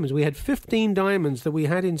our diamonds. We had 15 diamonds that we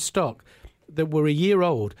had in stock that were a year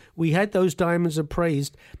old. We had those diamonds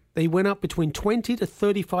appraised. They went up between 20 to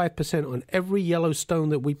 35% on every yellow stone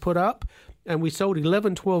that we put up. And we sold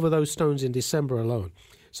 11, 12 of those stones in December alone.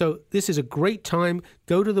 So this is a great time.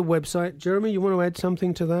 Go to the website. Jeremy, you want to add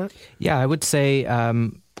something to that? Yeah, I would say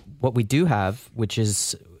what we do have, which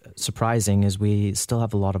is surprising, is we still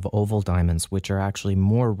have a lot of oval diamonds, which are actually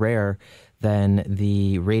more rare than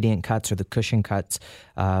the radiant cuts or the cushion cuts.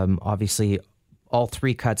 Obviously, all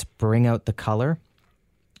 3 cuts bring out the color,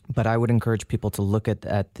 But I would encourage people to look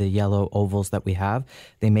at the yellow ovals that we have.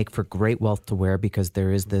 They make for great wealth to wear because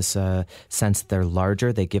there is this sense they're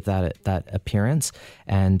larger. They give that appearance.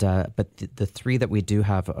 And but the three that we do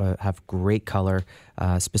have great color.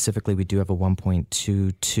 Specifically, we do have a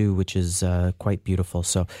 1.22, which is quite beautiful.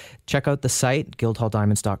 So check out the site,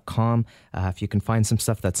 guildhalldiamonds.com. If you can find some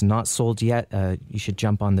stuff that's not sold yet, you should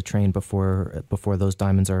jump on the train before those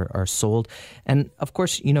diamonds are sold. And of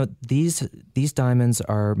course, these diamonds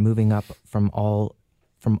are moving up from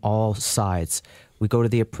all sides. We go to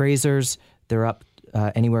the appraisers; they're up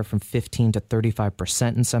anywhere from 15 to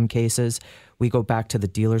 35% in some cases. We go back to the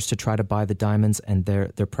dealers to try to buy the diamonds, and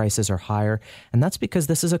their prices are higher. And that's because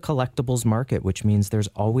this is a collectibles market, which means there's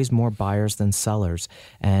always more buyers than sellers.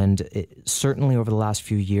 And certainly over the last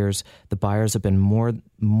few years, the buyers have been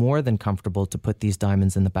more than comfortable to put these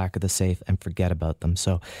diamonds in the back of the safe and forget about them.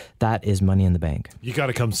 So that is money in the bank. You got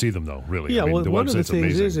to come see them, though, really. Yeah, I mean, well, one of the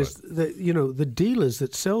things amazing, is that, the dealers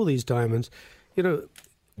that sell these diamonds,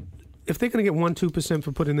 if they're going to get 1-2%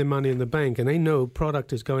 for putting their money in the bank, and they know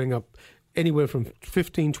product is going up anywhere from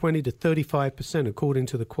 15, 20 to 35% according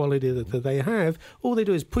to the quality that they have, all they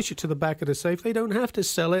do is push it to the back of the safe. They don't have to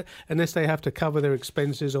sell it unless they have to cover their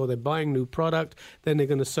expenses or they're buying new product, then they're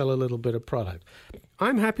going to sell a little bit of product.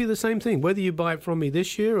 I'm happy the same thing, whether you buy it from me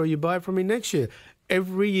this year or you buy it from me next year.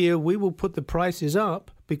 Every year we will put the prices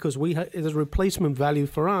up because there's a replacement value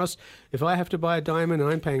for us. If I have to buy a diamond and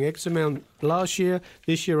I'm paying X amount last year,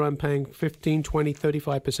 this year I'm paying 15, 20,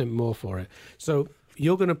 35% more for it. So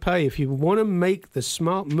you're going to pay. If you want to make the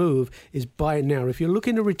smart move, is buy it now. If you're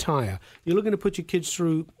looking to retire, you're looking to put your kids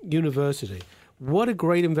through university, what a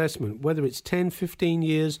great investment. Whether it's 10, 15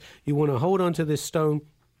 years, you want to hold on to this stone,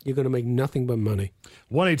 you're going to make nothing but money.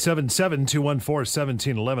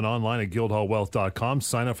 1-877-214-1711 online at guildhallwealth.com.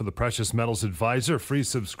 Sign up for the Precious Metals Advisor. Free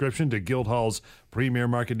subscription to Guildhall's premier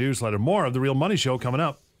market newsletter. More of The Real Money Show coming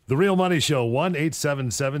up. The Real Money Show,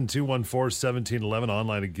 1-877-214-1711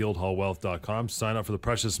 online at guildhallwealth.com. Sign up for the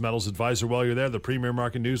Precious Metals Advisor while you're there. The premier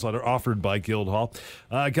market newsletter offered by Guildhall.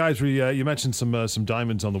 Guys, you mentioned some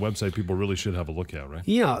diamonds on the website people really should have a look at, right?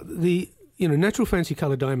 Yeah, natural fancy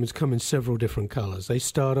color diamonds come in several different colors. They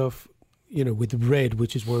start off, with red,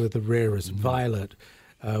 which is one of the rarest, violet.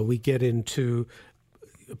 We get into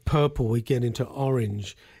purple, we get into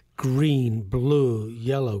orange, green, blue,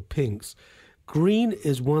 yellow, pinks. Green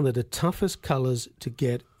is one of the toughest colors to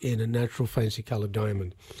get in a natural fancy color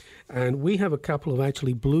diamond. And we have a couple of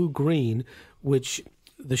actually blue-green, which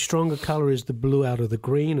the stronger color is the blue out of the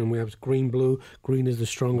green, and we have green-blue. Green is the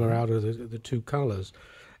stronger out of the two colors.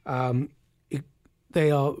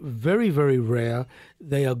 They are very, very rare.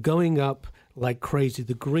 They are going up like crazy.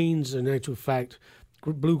 The greens, in actual fact,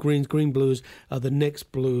 blue-greens, green-blues are the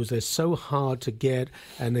next blues. They're so hard to get,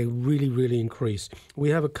 and they really, really increase. We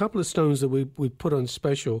have a couple of stones that we put on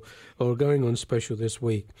special, or are going on special this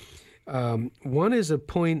week. One is a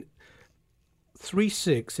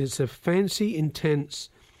 0.36. It's a fancy, intense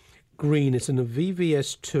green. It's in a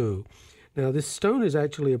VVS2. Now, this stone is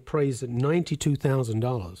actually appraised at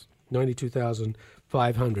 $92,000,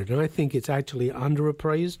 $92,500, and I think it's actually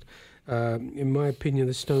underappraised. In my opinion,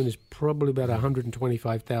 the stone is probably about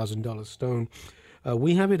 $125,000 stone.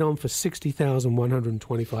 We have it on for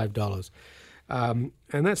 $60,125. And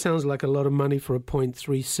that sounds like a lot of money for a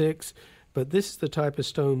 0.36, but this is the type of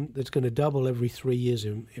stone that's going to double every 3 years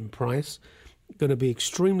in price. Going to be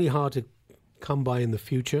extremely hard to come by in the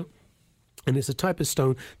future. And it's the type of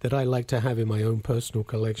stone that I like to have in my own personal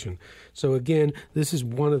collection. So again, this is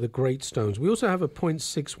one of the great stones. We also have a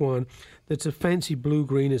 0.61 that's a fancy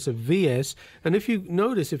blue-green. It's a VS. And if you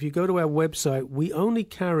notice, if you go to our website, we only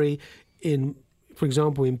carry in, for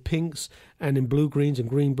example, in pinks and in blue-greens and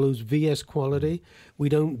green-blues, VS quality. We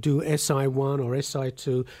don't do SI1 or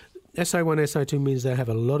SI2. SI1, SI2 means they have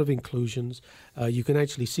a lot of inclusions. You can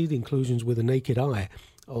actually see the inclusions with a naked eye,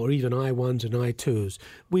 or even I1s and I2s.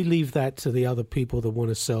 We leave that to the other people that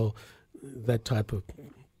want to sell that type of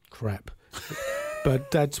crap.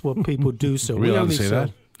 But that's what people do. So we only say sell,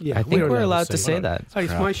 that? Yeah, I think we're allowed to say that. Hey,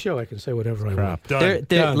 it's my show. I can say whatever I want. Done.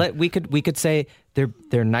 We could say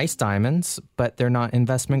they're nice diamonds, but they're not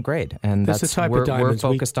investment grade, and That's the type of diamonds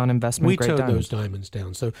we're focused on investment grade diamonds. We tone those diamonds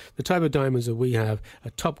down. So the type of diamonds that we have are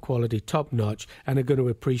top quality, top notch, and are going to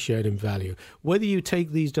appreciate in value. Whether you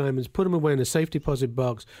take these diamonds, put them away in a safe deposit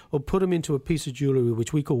box, or put them into a piece of jewelry,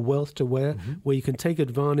 which we call wealth to wear, where you can take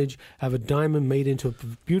advantage, have a diamond made into a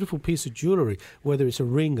beautiful piece of jewelry, whether it's a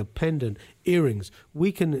ring, a pendant, earrings.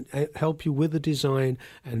 We can help you with the design,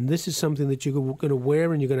 and this is something that you're going to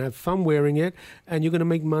wear, and you're going to have fun wearing it, and you're going to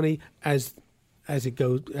make money as it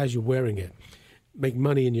goes, as you're wearing it. Make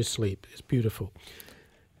money in your sleep. It's beautiful.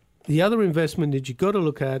 The other investment that you got to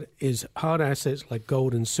look at is hard assets like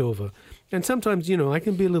gold and silver. And sometimes, I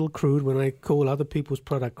can be a little crude when I call other people's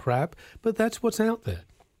product crap, but that's what's out there.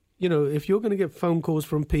 If you're going to get phone calls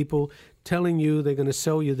from people telling you they're going to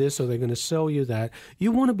sell you this or they're going to sell you that,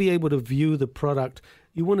 you want to be able to view the product.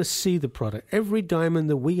 You want to see the product. Every diamond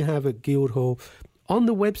that we have at Guildhall on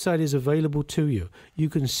the website is available to you. You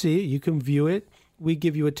can see it. You can view it. We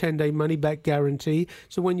give you a 10-day money-back guarantee.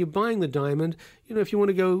 So when you're buying the diamond, if you want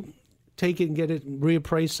to go take it and get it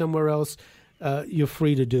reappraised somewhere else, you're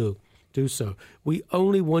free to do so. We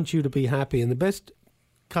only want you to be happy. And the best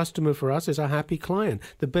customer for us is a happy client.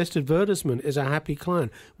 The best advertisement is a happy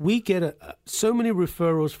client. We get so many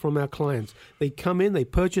referrals from our clients. They come in, they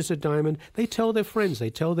purchase a diamond, they tell their friends, they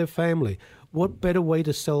tell their family. What better way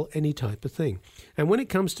to sell any type of thing? And when it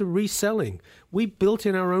comes to reselling, we built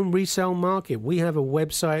in our own resale market. We have a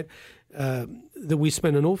website that we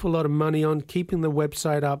spend an awful lot of money on, keeping the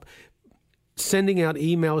website up, sending out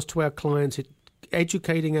emails to our clients,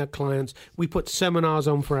 educating our clients. We put seminars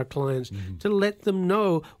on for our clients to let them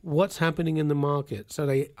know what's happening in the market so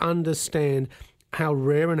they understand how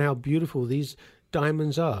rare and how beautiful these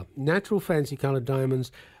diamonds are. Natural fancy colored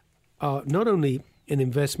diamonds are not only an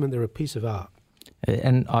investment, they're a piece of art.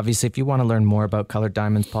 And obviously, if you want to learn more about colored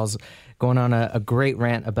diamonds, Paul's going on a great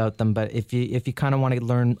rant about them. But if you kind of want to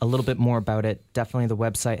learn a little bit more about it, definitely the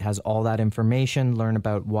website has all that information. Learn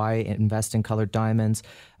about why invest in colored diamonds.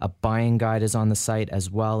 A buying guide is on the site as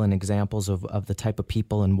well, and examples of the type of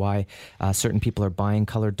people and why certain people are buying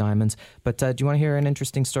colored diamonds. But do you want to hear an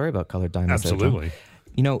interesting story about colored diamonds? Absolutely.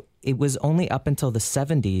 It was only up until the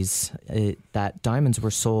 70s that diamonds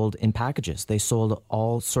were sold in packages. They sold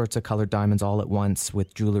all sorts of colored diamonds all at once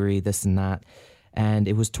with jewelry, this and that. And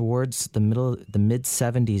it was towards the mid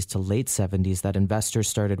 70s to late 70s that investors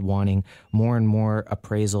started wanting more and more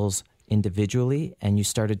appraisals individually, and you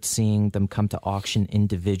started seeing them come to auction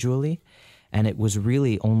individually. And it was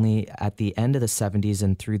really only at the end of the 70s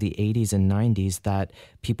and through the 80s and 90s that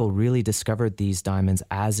people really discovered these diamonds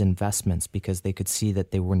as investments because they could see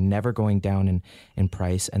that they were never going down in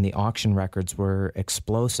price, and the auction records were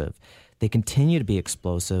explosive. They continue to be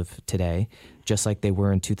explosive today, just like they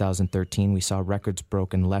were in 2013. We saw records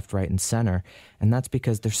broken left, right, and center, and that's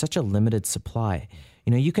because there's such a limited supply.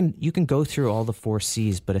 You can go through all the 4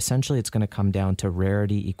 C's, but essentially it's going to come down to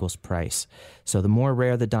rarity equals price. So the more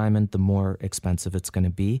rare the diamond, the more expensive it's going to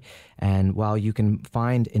be. And while you can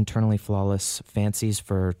find internally flawless fancies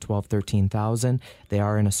for $12,000, $13,000, they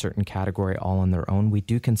are in a certain category all on their own. We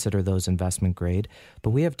do consider those investment grade, but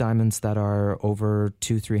we have diamonds that are over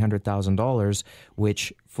 $200,000, $300,000,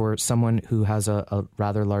 which for someone who has a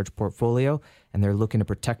rather large portfolio and they're looking to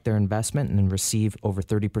protect their investment and receive over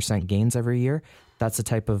 30% gains every year, that's the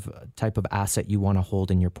type of asset you want to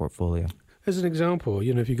hold in your portfolio. As an example,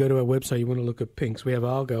 if you go to our website, you want to look at pinks. We have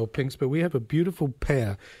Argyle pinks, but we have a beautiful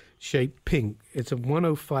pear-shaped pink. It's a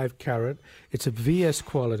 105 carat. It's a VS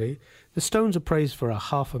quality. The stone's appraised for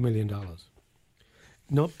 $500,000.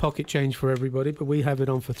 Not pocket change for everybody, but we have it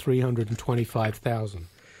on for $325,000.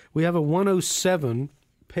 We have a 107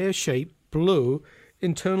 pear-shaped blue,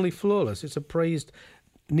 internally flawless. It's appraised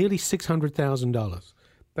nearly $600,000.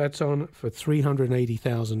 That's on for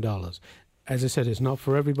 $380,000. As I said, it's not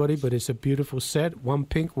for everybody, but it's a beautiful set. One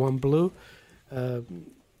pink, one blue.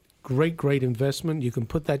 Great investment. You can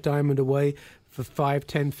put that diamond away for 5,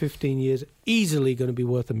 10, 15 years. Easily going to be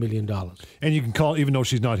worth $1 million. And you can call, even though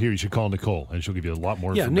she's not here, you should call Nicole, and she'll give you a lot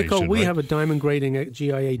more information. Yeah, Nicole, we right? have a diamond grading,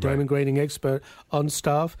 GIA diamond grading expert on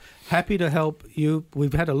staff. Happy to help you.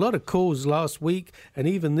 We've had a lot of calls last week and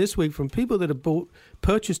even this week from people that have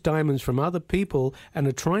purchased diamonds from other people and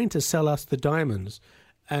are trying to sell us the diamonds.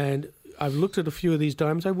 And I've looked at a few of these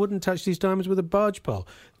diamonds. I wouldn't touch these diamonds with a barge pole.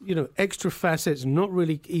 Extra facets, not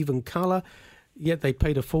really even color, yet they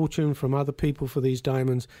paid a fortune from other people for these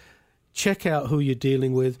diamonds. Check out who you're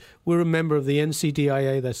dealing with. We're a member of the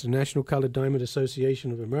NCDIA, that's the National Colored Diamond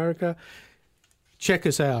Association of America. Check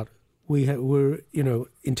us out.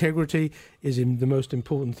 Integrity is the most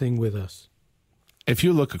important thing with us. If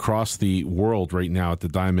you look across the world right now at the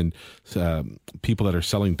diamond people that are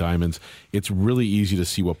selling diamonds, it's really easy to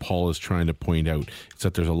see what Paul is trying to point out. It's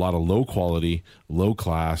that there's a lot of low quality, low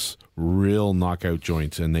class, real knockout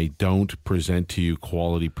joints, and they don't present to you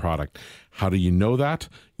quality product. How do you know that?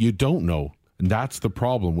 You don't know. And that's the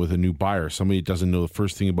problem with a new buyer. Somebody doesn't know the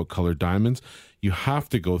first thing about colored diamonds. You have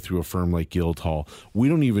to go through a firm like Guildhall. We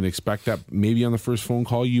don't even expect that maybe on the first phone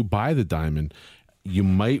call you buy the diamond. you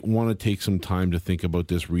might want to take some time to think about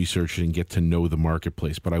this research and get to know the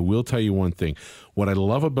marketplace. But I will tell you one thing. What I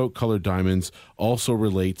love about colored diamonds also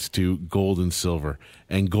relates to gold and silver.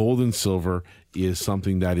 And gold and silver is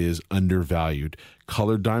something that is undervalued.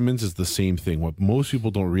 Colored diamonds is the same thing. What most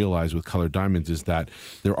people don't realize with colored diamonds is that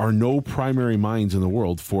there are no primary mines in the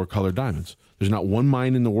world for colored diamonds. There's not one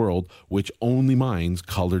mine in the world which only mines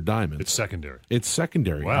colored diamonds. It's secondary. It's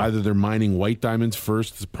secondary. Wow. Either they're mining white diamonds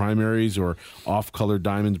first as primaries, or off-colored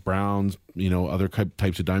diamonds, browns, other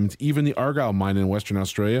types of diamonds. Even the Argyle mine in Western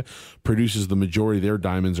Australia produces the majority of their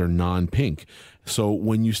diamonds are non-pink. So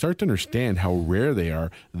when you start to understand how rare they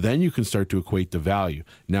are, then you can start to equate the value.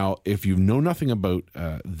 Now, if you know nothing about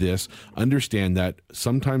this, understand that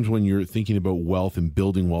sometimes when you're thinking about wealth and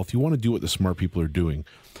building wealth, you want to do what the smart people are doing.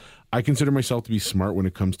 I consider myself to be smart when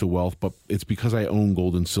it comes to wealth, but it's because I own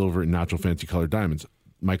gold and silver and natural fancy colored diamonds.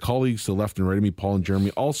 My colleagues to the left and right of me, Paul and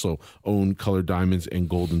Jeremy, also own colored diamonds and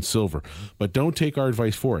gold and silver. But don't take our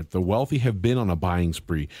advice for it. The wealthy have been on a buying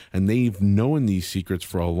spree, and they've known these secrets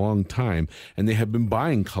for a long time, and they have been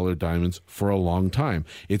buying colored diamonds for a long time.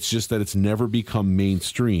 It's just that it's never become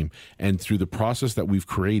mainstream. And through the process that we've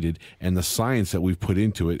created and the science that we've put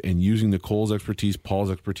into it, and using Nicole's expertise,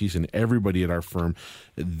 Paul's expertise, and everybody at our firm,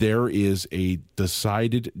 there is a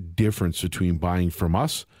decided difference between buying from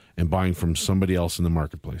us and buying from somebody else in the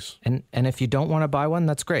marketplace. And if you don't want to buy one,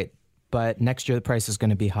 that's great. But next year the price is going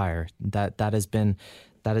to be higher. That has been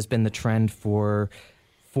the trend for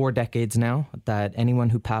 4 decades now. That anyone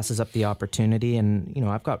who passes up the opportunity, and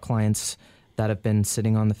I've got clients that have been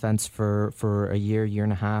sitting on the fence for a year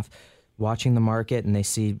and a half, watching the market, and they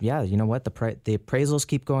see, you know what, the appraisals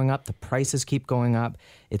keep going up, the prices keep going up.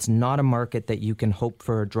 It's not a market that you can hope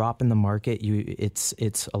for a drop in the market.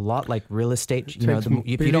 It's a lot like real estate.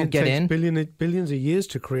 If you don't get in, billions of years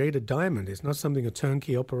to create a diamond. It's not something a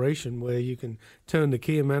turnkey operation where you can turn the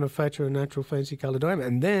key and manufacture a natural fancy colored diamond.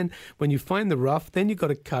 And then when you find the rough, then you've got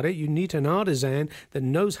to cut it. You need an artisan that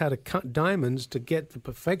knows how to cut diamonds to get the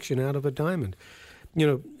perfection out of a diamond.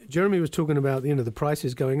 Jeremy was talking about, the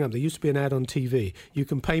prices going up. There used to be an ad on TV. You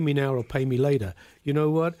can pay me now or pay me later. You know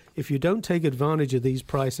what? If you don't take advantage of these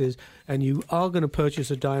prices and you are going to purchase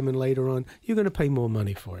a diamond later on, you're going to pay more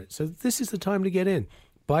money for it. So this is the time to get in.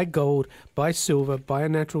 Buy gold, buy silver, buy a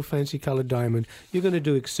natural fancy colored diamond. You're going to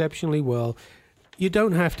do exceptionally well. You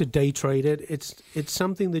don't have to day trade it. It's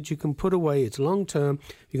something that you can put away. It's long term.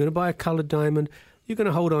 You're going to buy a colored diamond. You're going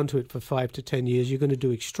to hold on to it for 5 to 10 years. You're going to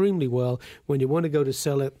do extremely well. When you want to go to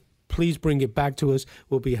sell it, please bring it back to us.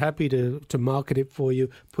 We'll be happy to market it for you,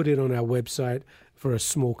 put it on our website for a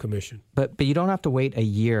small commission. But you don't have to wait a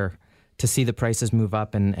year to see the prices move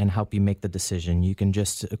up and help you make the decision. You can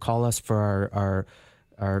just call us for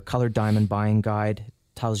our colored diamond buying guide.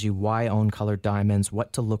 Tells you why own colored diamonds,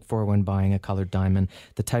 what to look for when buying a colored diamond,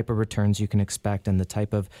 the type of returns you can expect, and the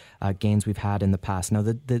type of gains we've had in the past. Now,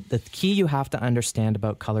 the key you have to understand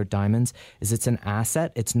about colored diamonds is it's an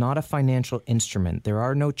asset. It's not a financial instrument. There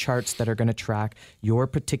are no charts that are going to track your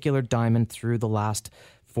particular diamond through the last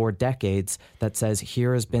 4 decades that says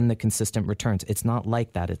here has been the consistent returns. It's not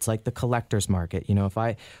like that. It's like the collector's market. If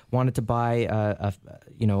I wanted to buy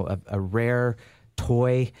a rare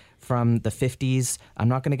toy from the 50s, I'm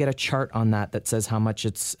not going to get a chart on that says how much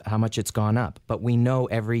it's gone up. But we know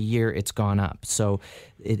every year it's gone up. So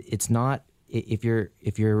it's not, if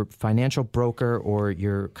you're a financial broker or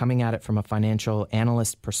you're coming at it from a financial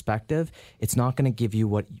analyst perspective, it's not going to give you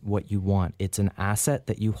what you want. It's an asset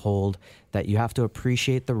that you hold that you have to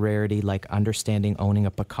appreciate the rarity, like understanding owning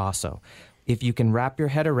a Picasso. If you can wrap your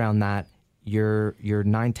head around that, you're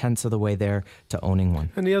 9/10 of the way there to owning one.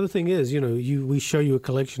 And the other thing is, we show you a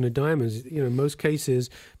collection of diamonds. In most cases,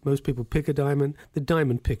 most people pick a diamond. The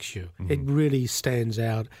diamond picks you. Mm-hmm. It really stands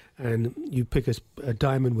out, and you pick a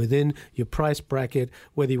diamond within your price bracket.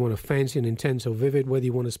 Whether you want a fancy and intense or vivid, whether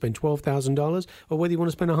you want to spend $12,000 or whether you want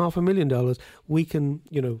to spend $500,000, we can.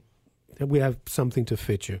 We have something to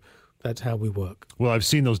fit you. That's how we work. Well, I've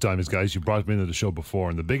seen those diamonds, guys. You brought me into the show before,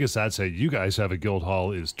 and the biggest asset you guys have at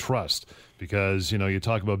Guildhall is trust. Because, you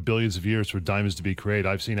talk about billions of years for diamonds to be created.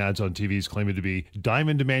 I've seen ads on TVs claiming to be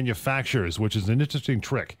diamond manufacturers, which is an interesting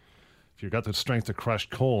trick. If you've got the strength to crush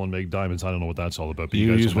coal and make diamonds, I don't know what that's all about. But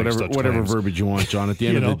you use whatever verbiage you want, John. At the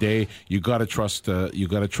end of the day, you got to trust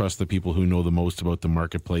the people who know the most about the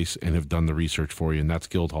marketplace and have done the research for you, and that's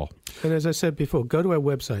Guildhall. And as I said before, go to our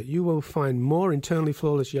website. You will find more internally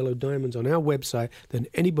flawless yellow diamonds on our website than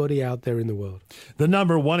anybody out there in the world. The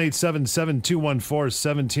number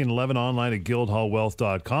 1-877-214-1711, online at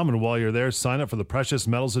guildhallwealth.com. And while you're there, sign up for the Precious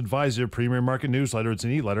Metals Advisor Premier Market Newsletter. It's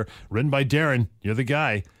an e-letter written by Darren. You're the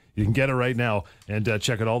guy. You can get it right now and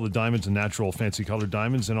check out all the diamonds and natural fancy colored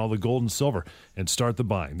diamonds and all the gold and silver and start the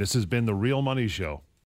buying. This has been The Real Money Show.